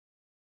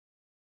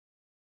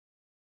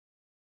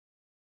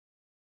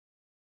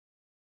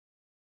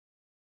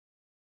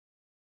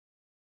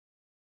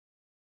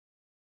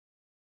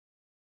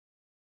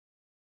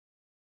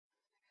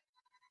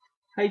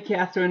Hi,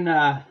 Catherine.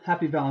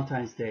 Happy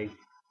Valentine's Day.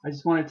 I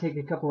just want to take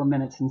a couple of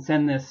minutes and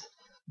send this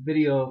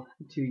video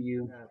to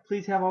you.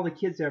 Please have all the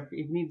kids there.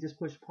 If you need to just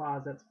push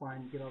pause, that's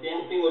fine. Get all the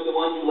Dancing with the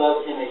one you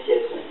love in the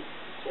kitchen.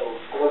 So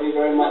I love you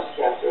very much,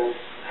 Catherine.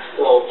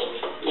 So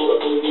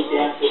will you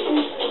dance with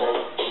me?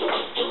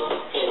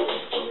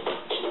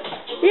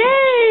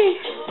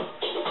 Yay!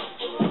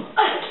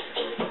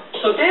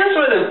 So dance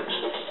with him.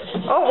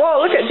 Oh,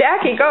 whoa, look at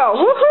Jackie go.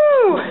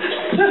 Woohoo!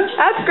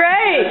 That's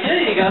great.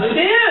 Hey, you gotta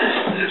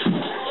dance.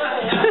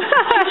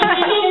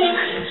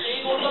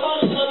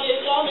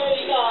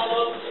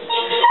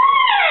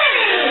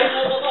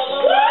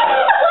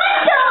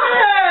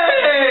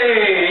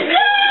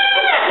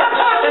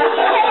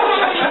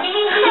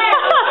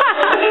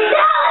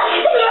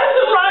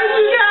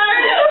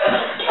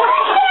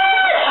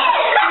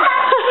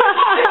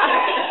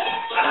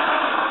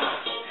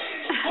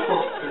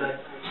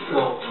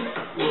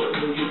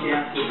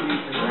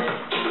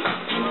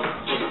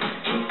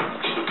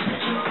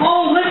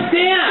 Oh, let's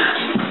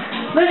dance!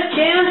 Let's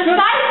dance with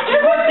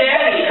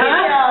Daddy,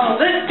 huh?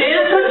 Let's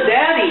dance with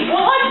Daddy.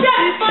 Well, watch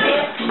Daddy, funny.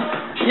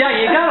 Yeah,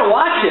 you gotta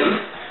watch him.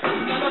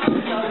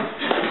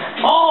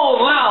 Oh,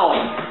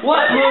 wow!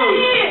 What move?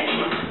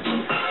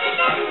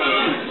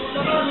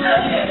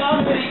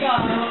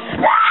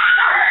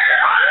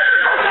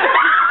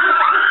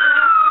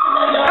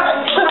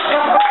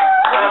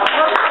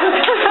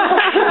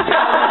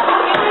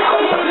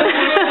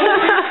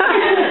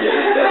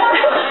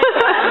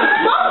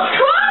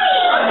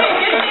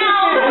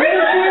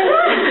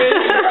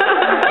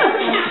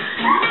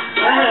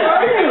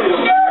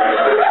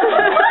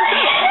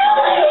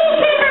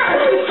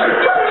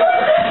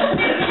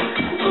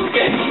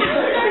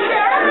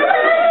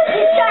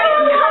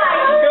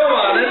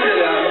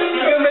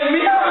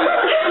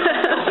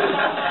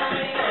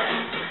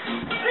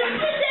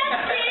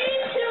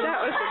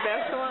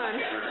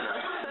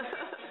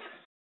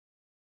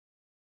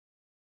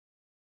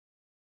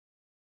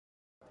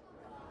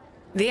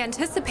 The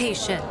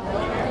anticipation.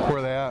 Where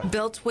are they at?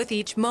 Built with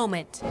each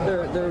moment.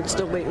 They're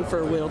still waiting for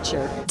a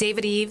wheelchair.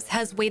 David Eves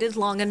has waited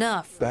long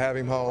enough To have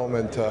him home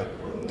and to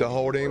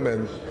hold him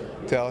and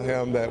tell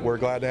him that we're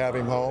glad to have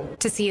him home.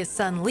 to see his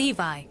son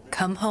Levi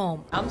come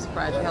home. I'm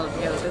surprised we held it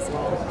together this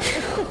long.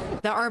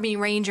 The Army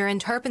Ranger and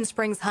Tarpon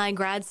Springs High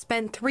grad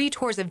spent 3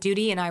 tours of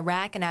duty in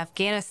Iraq and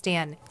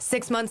Afghanistan.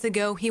 6 months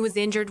ago, he was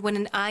injured when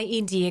an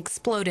IED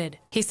exploded.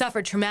 He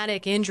suffered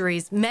traumatic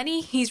injuries, many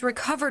he's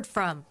recovered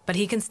from, but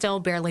he can still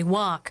barely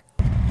walk.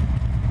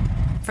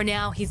 For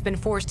now, he's been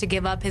forced to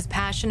give up his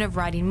passion of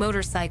riding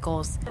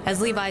motorcycles. As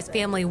Levi's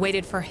family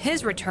waited for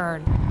his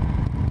return,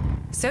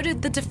 so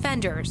did the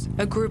Defenders,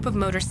 a group of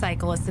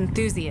motorcyclist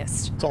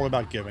enthusiasts. It's all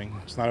about giving.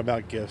 It's not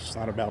about gifts. It's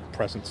not about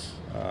presents.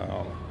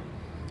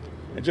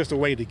 It's just a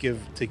way to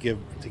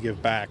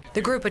give back.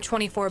 The group of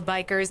 24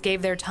 bikers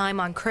gave their time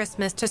on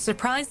Christmas to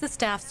surprise the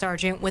staff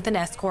sergeant with an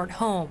escort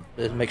home.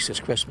 It makes this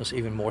Christmas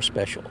even more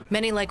special.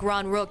 Many like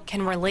Ron Rook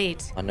can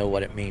relate. I know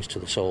what it means to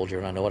the soldier,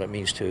 and I know what it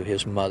means to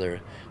his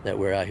mother that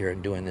we're out here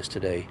and doing this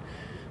today.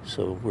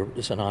 So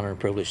it's an honor and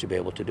privilege to be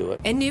able to do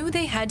it. And knew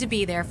they had to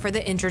be there for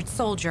the injured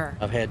soldier.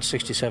 I've had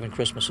 67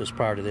 Christmases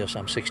prior to this.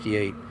 I'm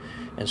 68,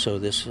 and so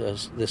this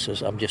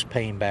is I'm just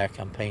paying back.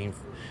 I'm paying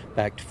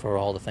back for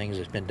all the things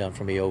that's been done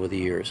for me over the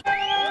years.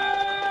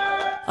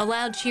 A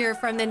loud cheer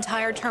from the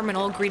entire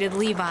terminal greeted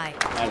Levi.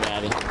 Hi,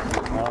 Daddy.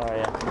 How are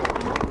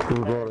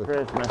you? Merry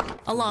Christmas.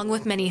 Along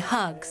with many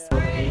hugs.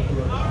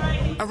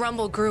 A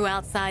rumble grew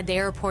outside the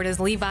airport as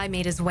Levi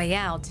made his way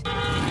out.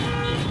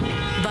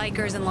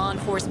 Bikers and law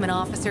enforcement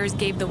officers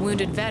gave the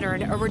wounded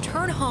veteran a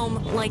return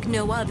home like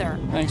no other.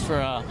 Thanks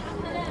for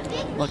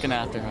looking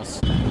after us.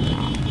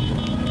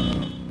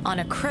 On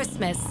a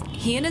Christmas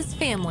he and his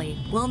family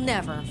will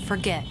never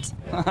forget.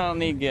 I don't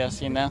need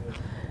gifts, you know.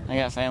 I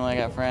got family, I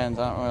got friends.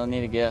 I don't really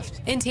need a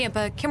gift. In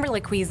Tampa,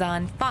 Kimberly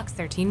Quizon, Fox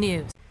 13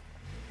 News.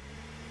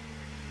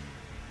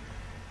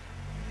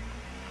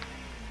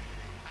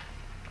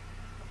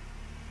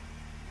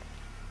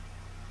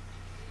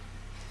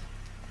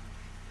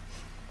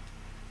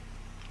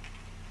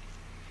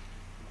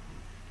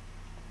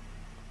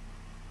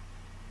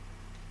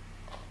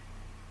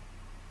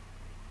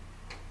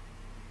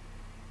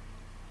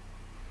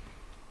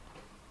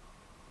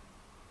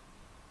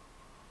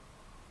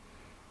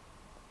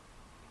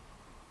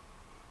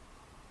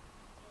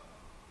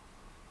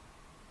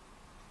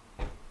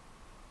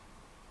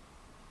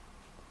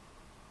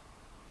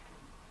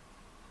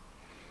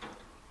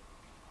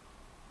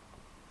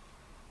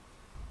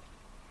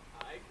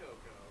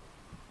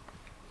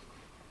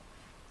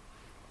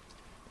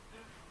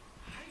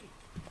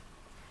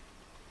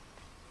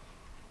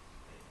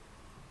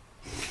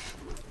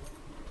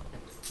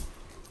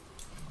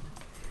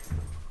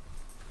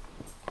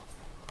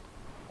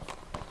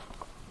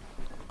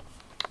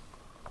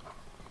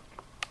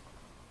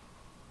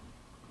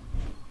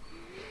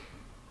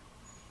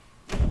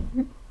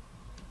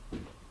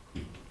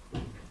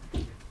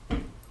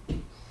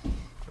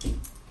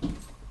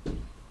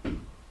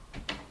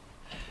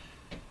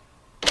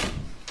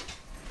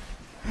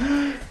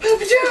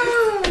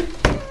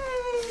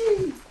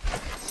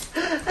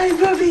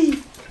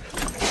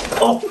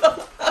 Oh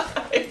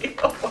my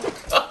God.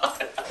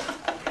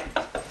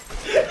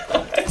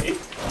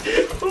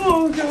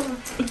 Oh God.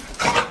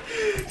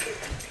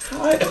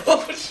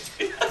 Oh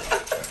shit.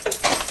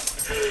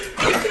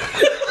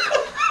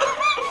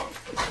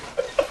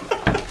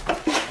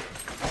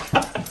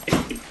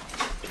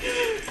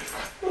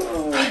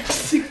 Oh, I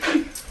see.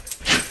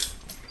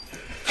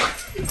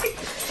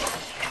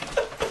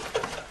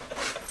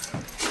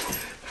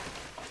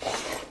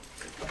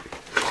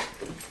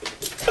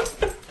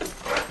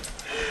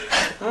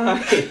 Hi.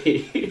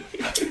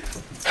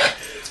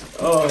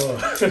 Oh.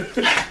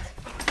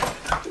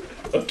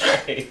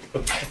 Okay,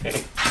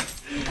 okay.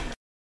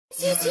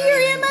 Did you hear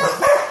Emma?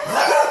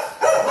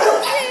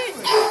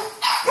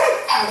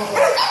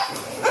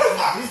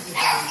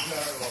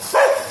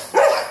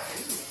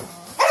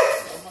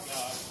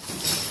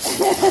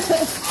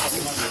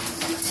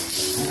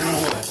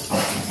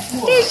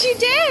 There's your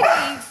daddy.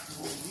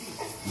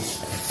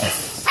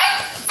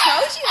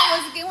 Told you I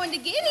wasn't going to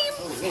get him.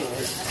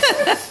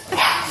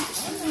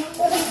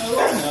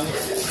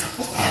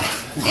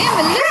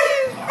 Emma, look.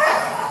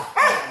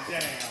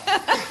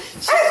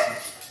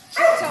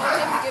 She told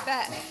him to get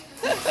back.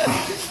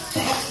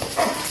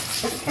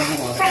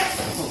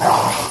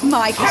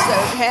 Mike is so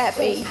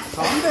happy.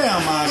 Calm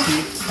down, Mikey.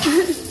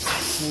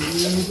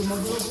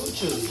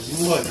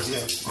 What,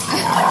 Jeff?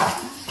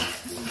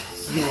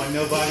 You want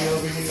nobody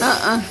over here?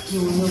 You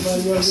want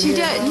nobody over She here?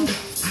 doesn't.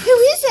 Who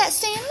is that,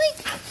 Stanley?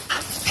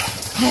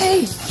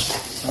 Hey.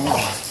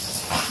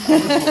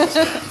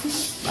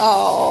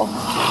 Oh.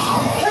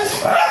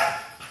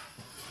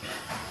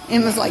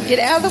 Emma's like, get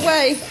out of the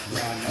way.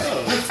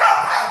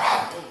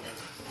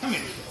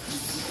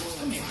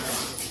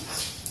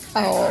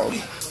 Oh.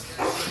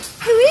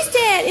 Who is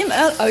that?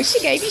 Emma? Oh, she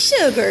gave you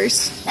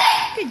sugars.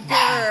 Good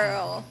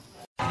girl.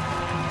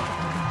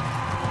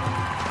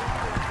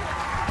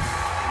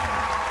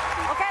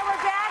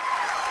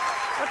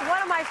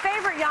 One of my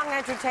favorite young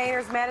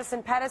entertainers,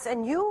 Madison Pettis,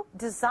 and you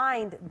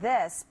designed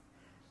this.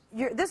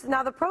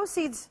 Now the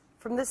proceeds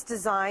from this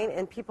design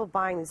and people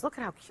buying these, look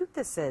at how cute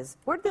this is.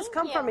 Where did this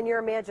come from in your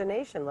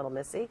imagination, little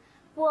Missy?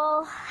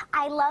 Well,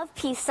 I love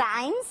peace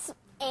signs,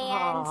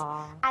 and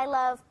I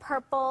love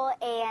purple,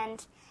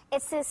 and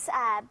it's this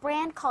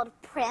brand called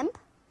Primp,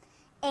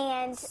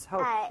 and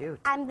so cute.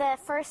 I'm the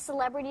first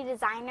celebrity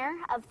designer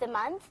of the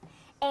month.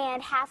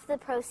 And half the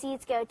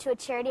proceeds go to a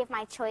charity of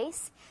my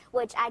choice,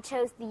 which I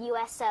chose the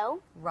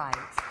USO. Right.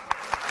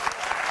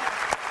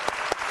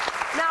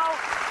 Now,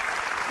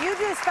 you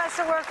do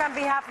special work on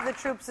behalf of the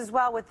troops as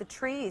well with the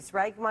trees,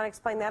 right? You want to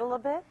explain that a little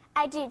bit?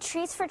 I do.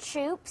 Trees for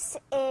Troops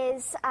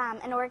is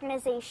an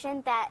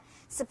organization that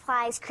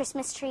supplies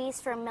Christmas trees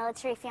for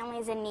military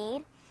families in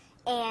need.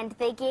 And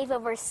they gave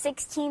over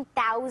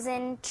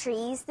 16,000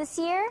 trees this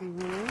year.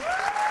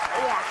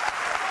 Yeah,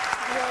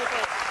 really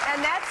great.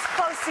 And that's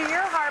close to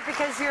your heart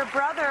because your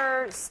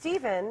brother,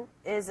 Stephen,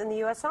 is in the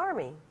U.S.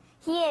 Army.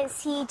 He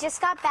is. He just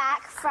got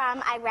back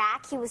from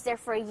Iraq. He was there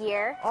for a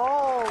year.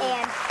 Oh.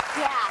 And,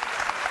 yeah.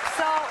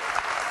 So,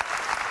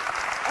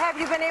 have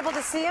you been able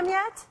to see him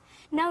yet?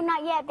 No,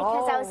 not yet,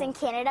 because I was in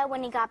Canada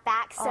when he got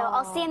back. So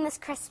I'll see him this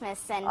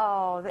Christmas, and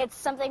it's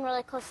something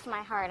really close to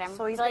my heart. I'm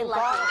really lucky.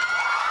 Gone.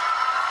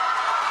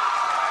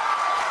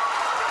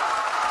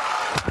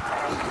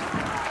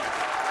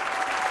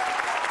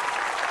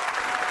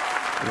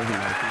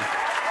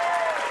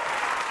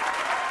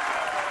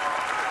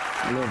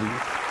 I love you.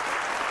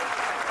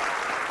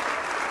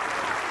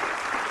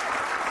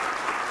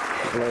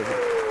 I love you.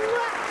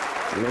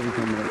 I love you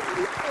so much.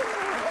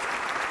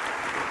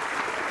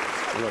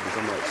 I love you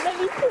so much. I love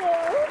you too.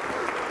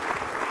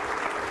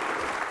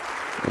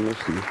 I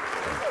miss you.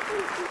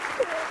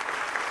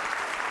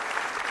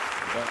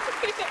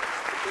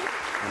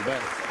 I'm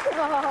back.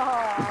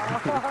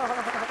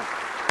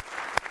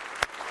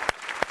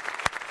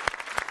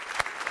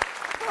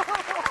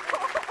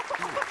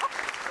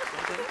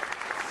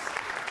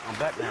 I'm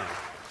back now.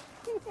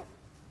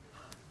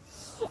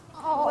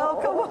 Oh.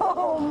 Welcome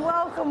home.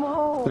 Welcome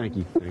home. Thank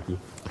you. Thank you.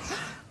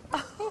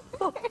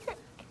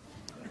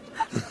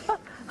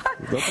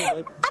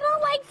 I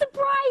don't like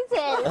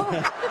surprises.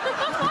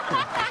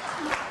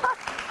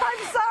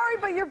 I'm sorry,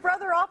 but your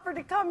brother offered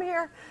to come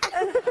here,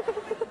 and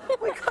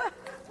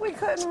we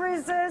couldn't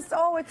resist.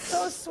 Oh, it's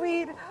so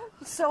sweet.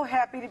 I'm so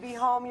happy to be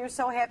home. You're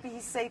so happy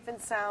he's safe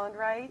and sound,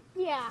 right?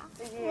 Yeah.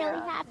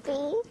 Really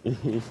happy.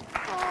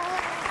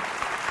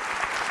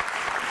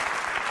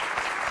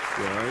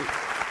 Right.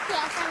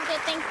 Yes, I'm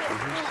good. Thank you.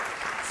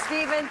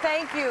 Stephen,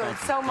 thank you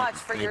so much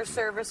for your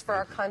service for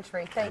our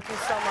country. Thank you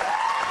so much.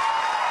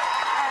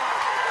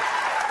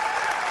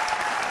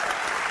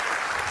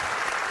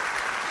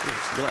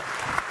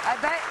 I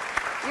bet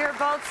you're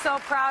both so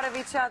proud of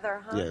each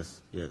other, huh?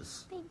 Yes,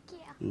 yes. Thank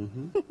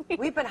you.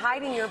 We've been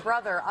hiding your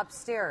brother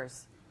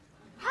upstairs.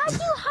 How'd you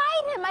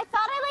hide him? I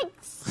thought I,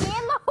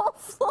 scanned the whole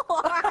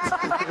floor.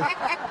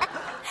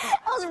 I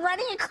was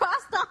running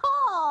across the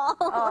hall.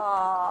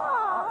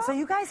 Oh. So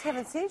you guys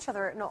haven't seen each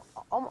other in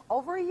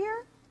over a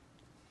year?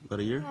 About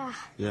a year?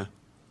 Yeah.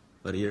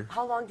 About a year.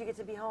 How long do you get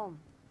to be home?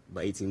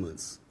 About 18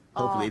 months.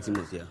 Hopefully 18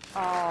 months, yeah.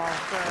 Oh,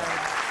 good.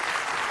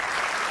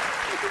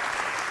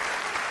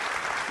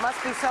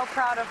 Must be so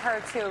proud of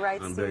her, too,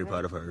 right, I'm very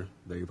proud of her.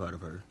 Very proud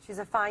of her. She's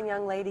a fine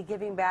young lady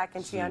giving back,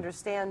 and she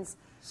understands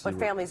what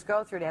families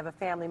go through to have a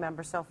family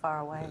member so far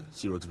away. Yeah,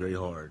 she works very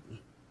hard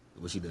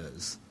at what she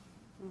does.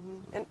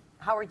 And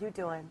how are you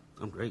doing?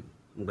 I'm great.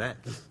 I'm back.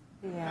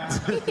 Yeah.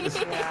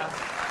 Yeah.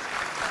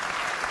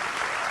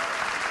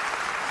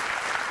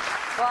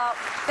 Well,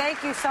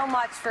 thank you so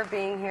much for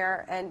being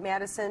here, and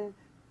Madison,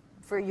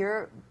 for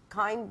your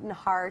kind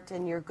heart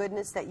and your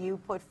goodness that you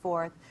put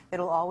forth.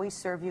 It'll always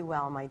serve you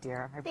well, my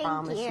dear. I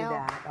promise you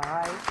that, all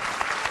right?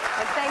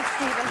 And thanks,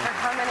 Stephen, for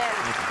coming in.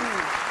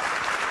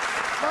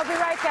 We'll be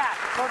right back.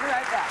 We'll be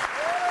right back.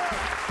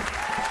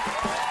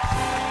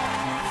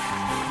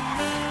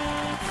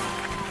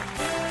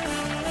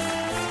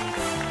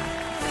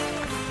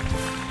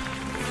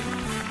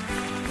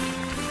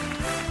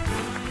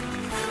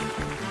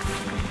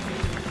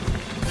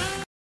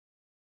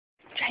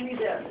 Chinese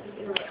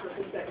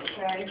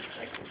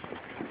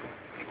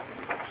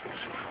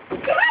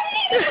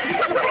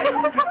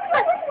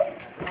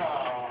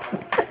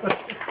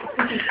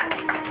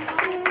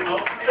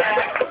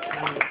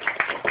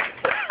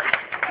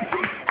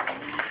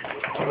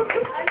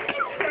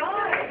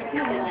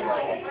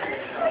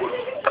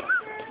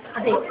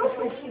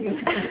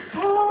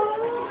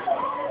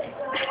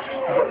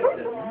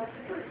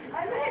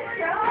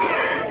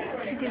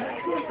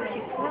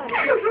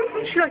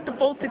She like to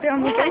bolt it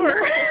down the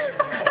door.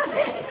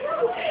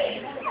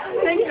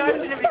 Thank God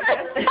it's gonna be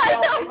tested.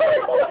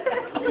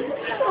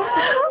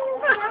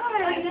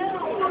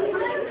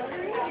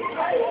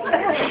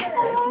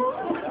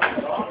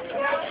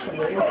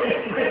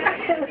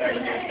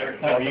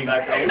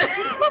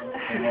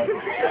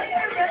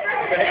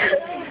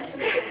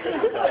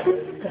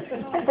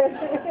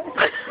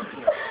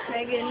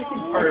 Megan.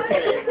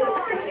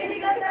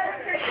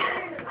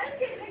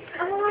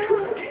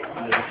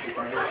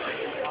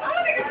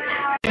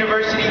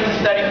 University to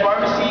study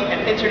pharmacy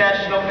and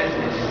international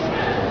business.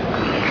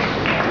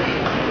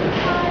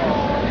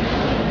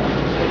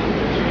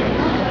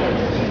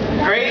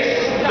 Grace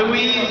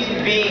Louise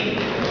Bean.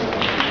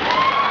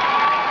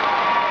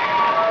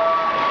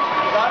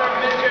 Daughter of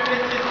Mr. and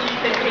Mrs.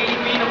 Ethan Katie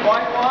Bean of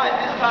Waikwa. At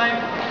this time,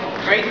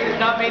 Grace has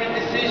not made a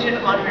decision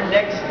on her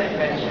next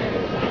adventure.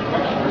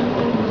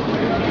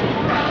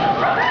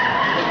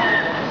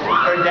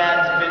 Her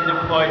dad's been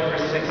deployed for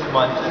 6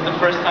 months. This is the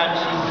first time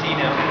she's seen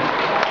him.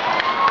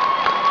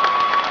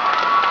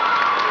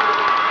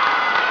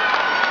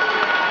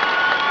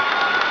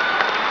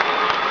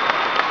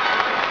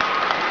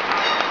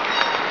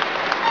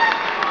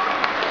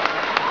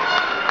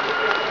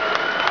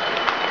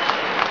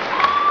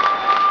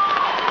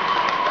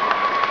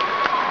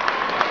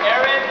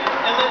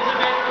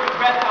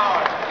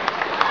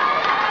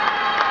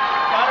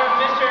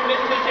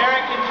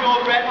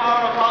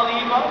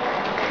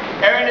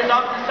 Erin is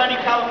off to sunny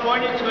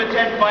California to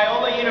attend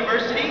Biola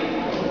University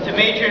to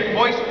major in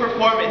voice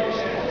performance.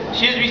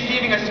 She is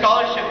receiving a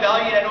scholarship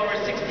valued at over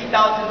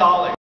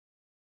 $60,000.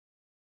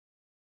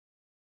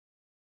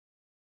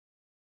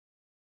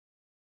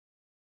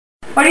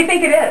 What do you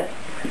think it is?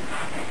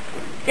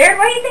 Jared,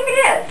 what do you think it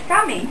is?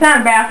 Tell me. It's not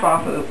a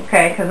basketball hoop,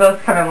 okay, because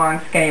those come in long,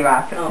 skinny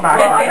boxes. Oh,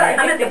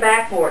 I'm at the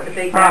backboard, the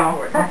big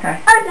backboard.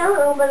 Okay. Oh,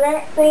 no, what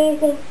do you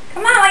think?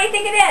 Come on, what do you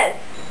think it is?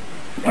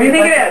 What do you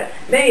think it is?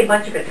 Maybe a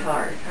bunch of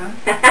guitars, huh?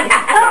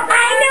 Oh,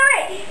 I know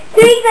it!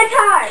 3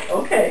 guitars!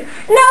 Okay.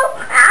 No,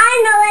 I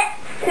know it!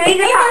 3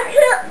 guitars.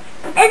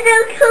 It's a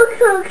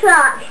cuckoo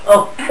clock.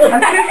 Oh. A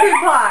cuckoo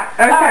clock.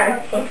 Okay.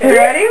 Okay. You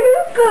ready?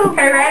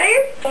 Okay, ready?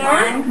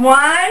 Yeah.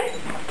 1,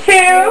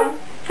 2,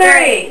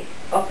 3.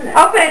 Open it.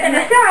 Open it in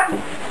the top.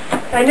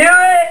 I knew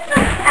it.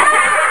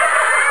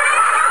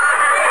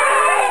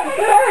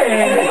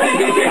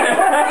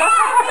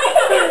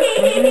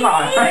 Come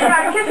on,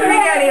 kiss me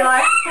again, Eli.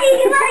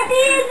 Why do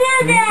you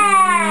do that?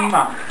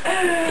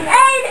 I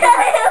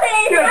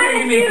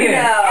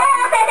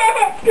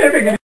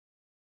know it.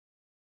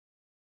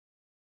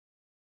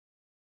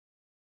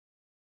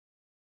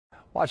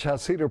 Watch how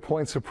Cedar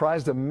Point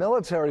surprised a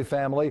military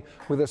family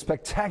with a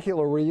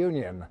spectacular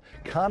reunion.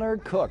 Connor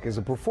Cook is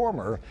a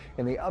performer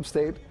in the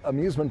upstate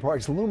amusement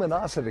park's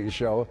Luminosity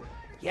show.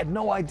 He had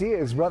no idea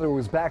his brother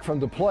was back from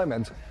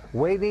deployment,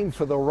 waiting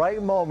for the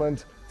right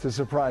moment to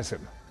surprise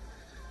him.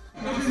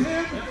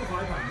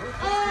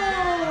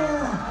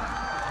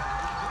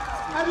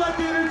 I'd like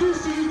to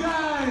introduce to you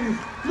guys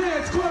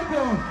Lance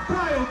Corporal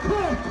Kyle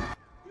Cook.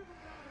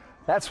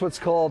 That's what's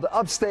called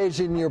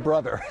upstaging your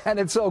brother, and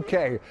it's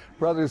okay.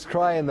 Brothers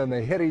cry and then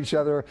they hit each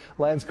other.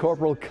 Lance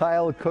Corporal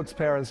Kyle Cook's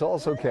parents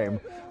also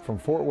came from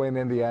Fort Wayne,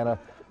 Indiana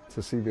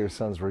to see their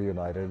sons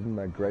reunited. Isn't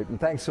that great? And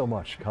thanks so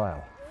much,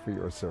 Kyle, for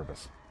your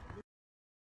service.